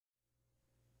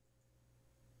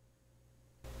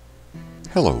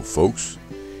Hello folks.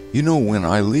 You know, when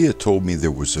Ilea told me there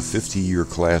was a 50-year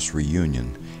class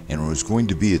reunion and it was going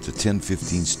to be at the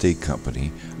 1015 Steak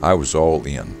Company, I was all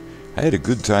in. I had a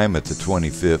good time at the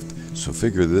 25th, so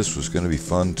figured this was going to be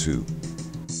fun too.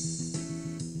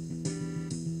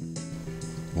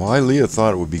 Well, Ilea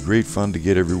thought it would be great fun to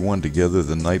get everyone together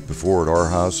the night before at our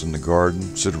house in the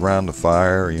garden, sit around the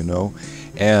fire, you know,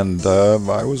 and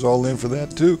I was all in for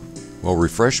that too. Well,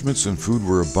 refreshments and food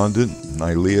were abundant, and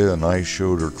Ilea and I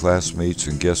showed her classmates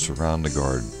and guests around the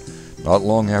garden. Not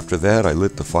long after that, I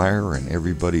lit the fire and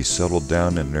everybody settled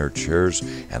down in their chairs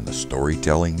and the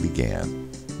storytelling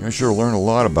began. I sure learned a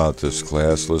lot about this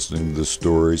class listening to the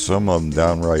stories, some of them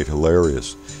downright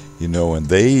hilarious. You know, and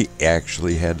they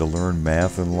actually had to learn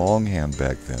math and longhand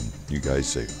back then. You guys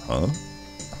say, huh?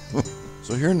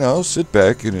 So here now, sit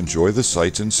back and enjoy the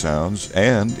sights and sounds,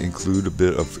 and include a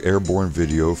bit of airborne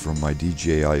video from my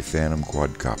DJi Phantom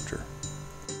Quadcopter.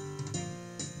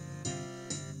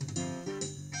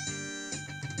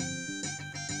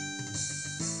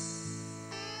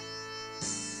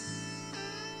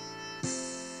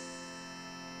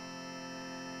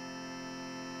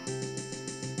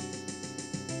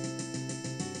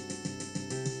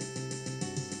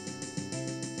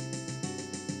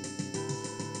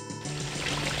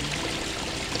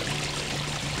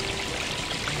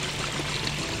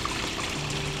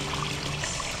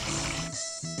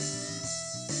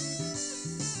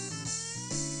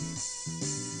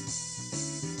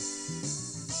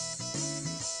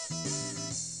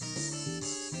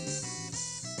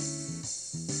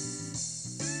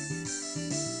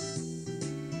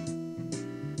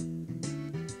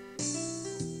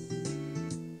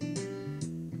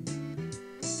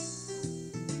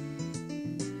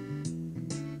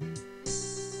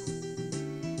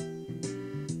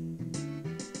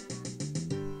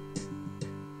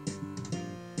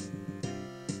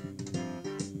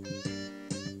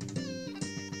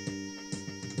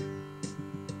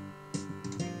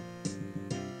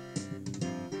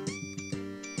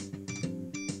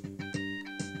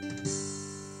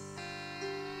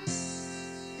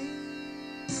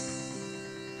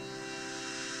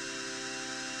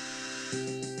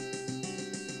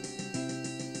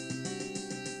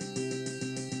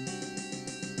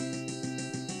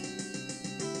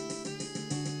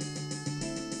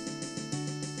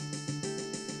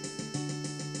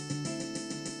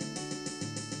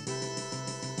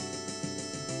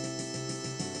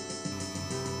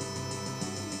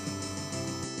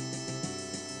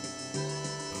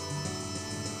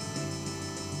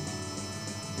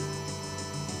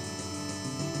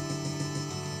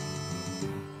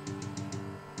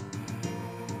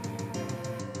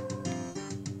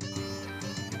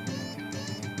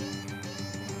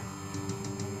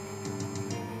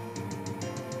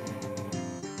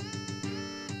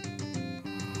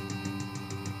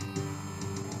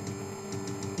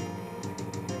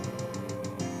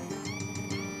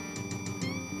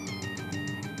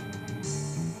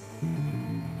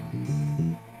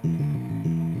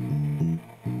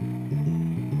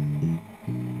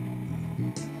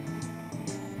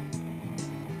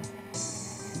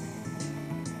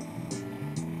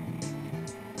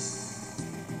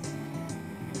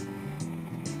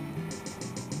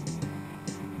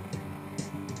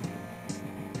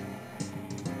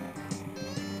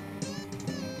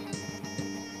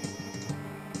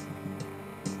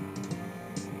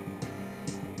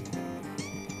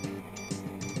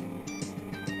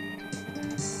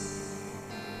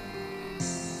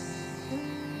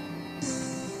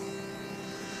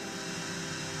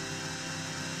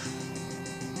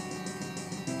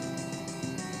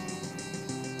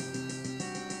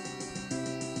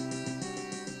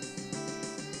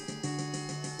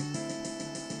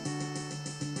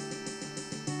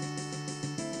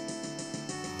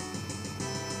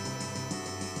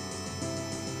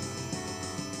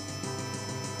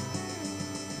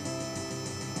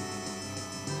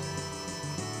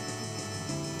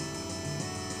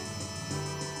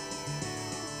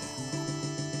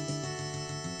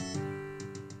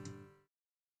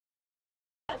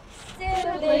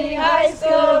 Sibley High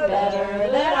School,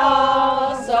 better than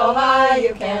all, so high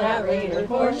you cannot read her,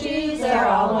 for she's our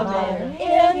alma mater.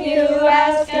 If you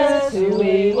ask us who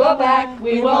we will back,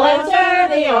 we will answer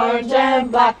the orange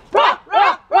and black. Rock,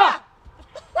 rock, rock!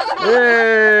 Yay!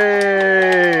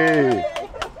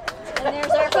 And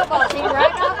there's our football team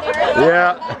right out there.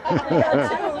 Yeah.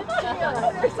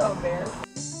 They're so embarrassed.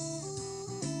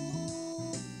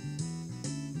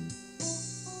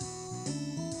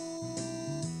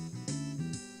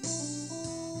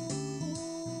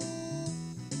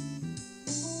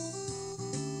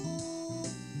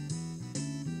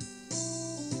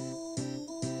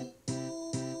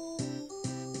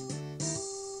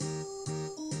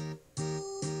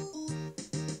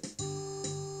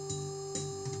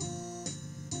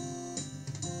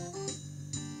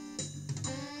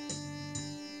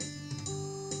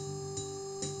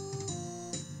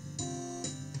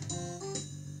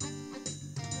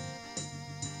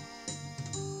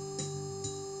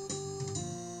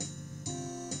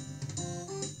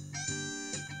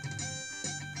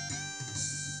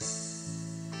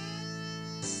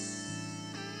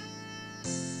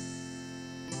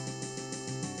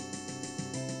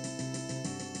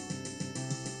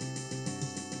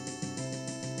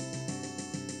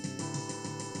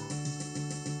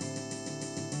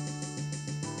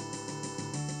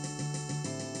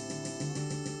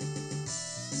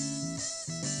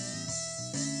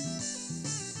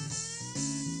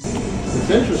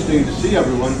 interesting to see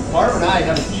everyone. Barb and I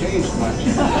haven't changed much.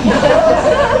 A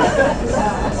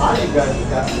lot of you guys have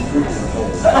gotten the truth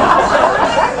told.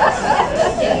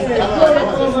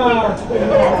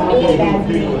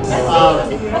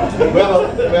 We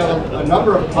have a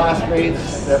number of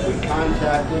classmates that we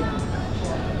contacted.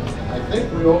 I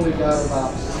think we only got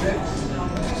about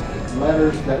 6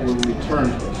 letters that were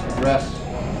returned to us, addressed.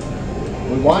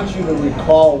 We want you to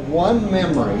recall one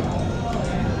memory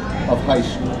of high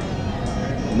school,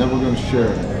 and then we're going to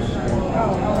share it.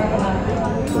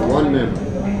 So one memory.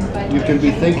 You can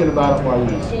be thinking about it while you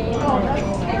listen.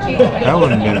 That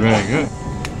wouldn't be very good.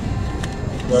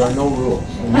 There are no rules.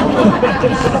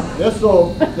 This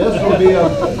will be a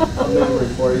memory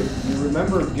for you. You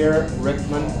remember Garrett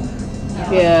Rickman?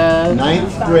 Yeah.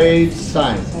 9th grade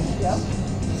science.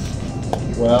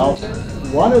 Well,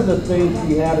 one of the things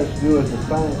he had us do as a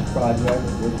science project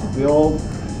was build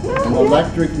an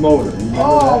electric motor.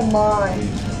 Remember that? My.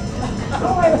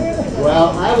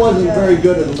 Well, I wasn't very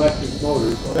good at electric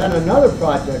motors. Then another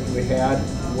project we had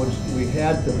was we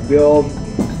had to build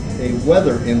a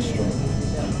weather instrument.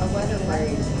 A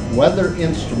Weather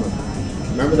instrument.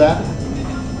 Remember that?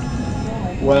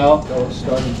 Well, so it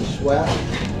started to sweat.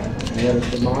 We had a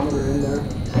thermometer in there.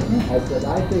 I said,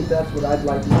 I think that's what I'd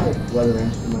like my weather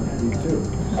instrument to be too.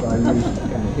 So I used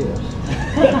kind of his.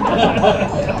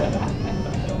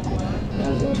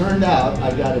 As it turned out,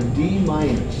 I got a D-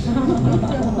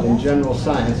 in general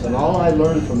science, and all I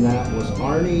learned from that was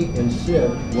Arnie and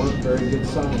Sid weren't very good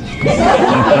science.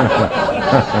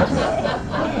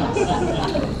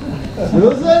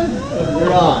 Susan,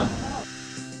 you're on.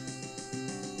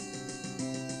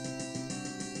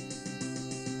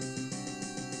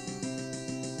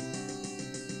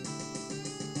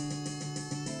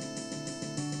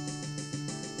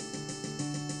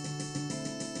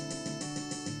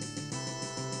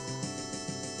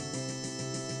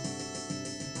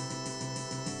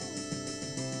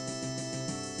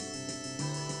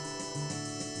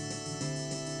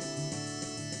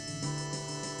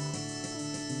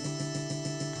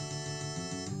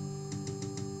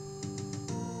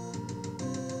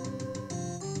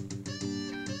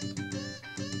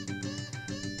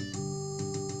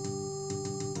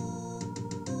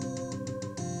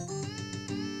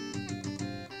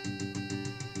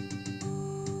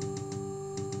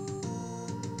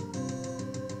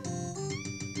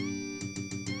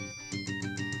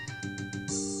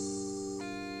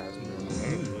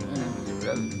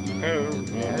 Oh,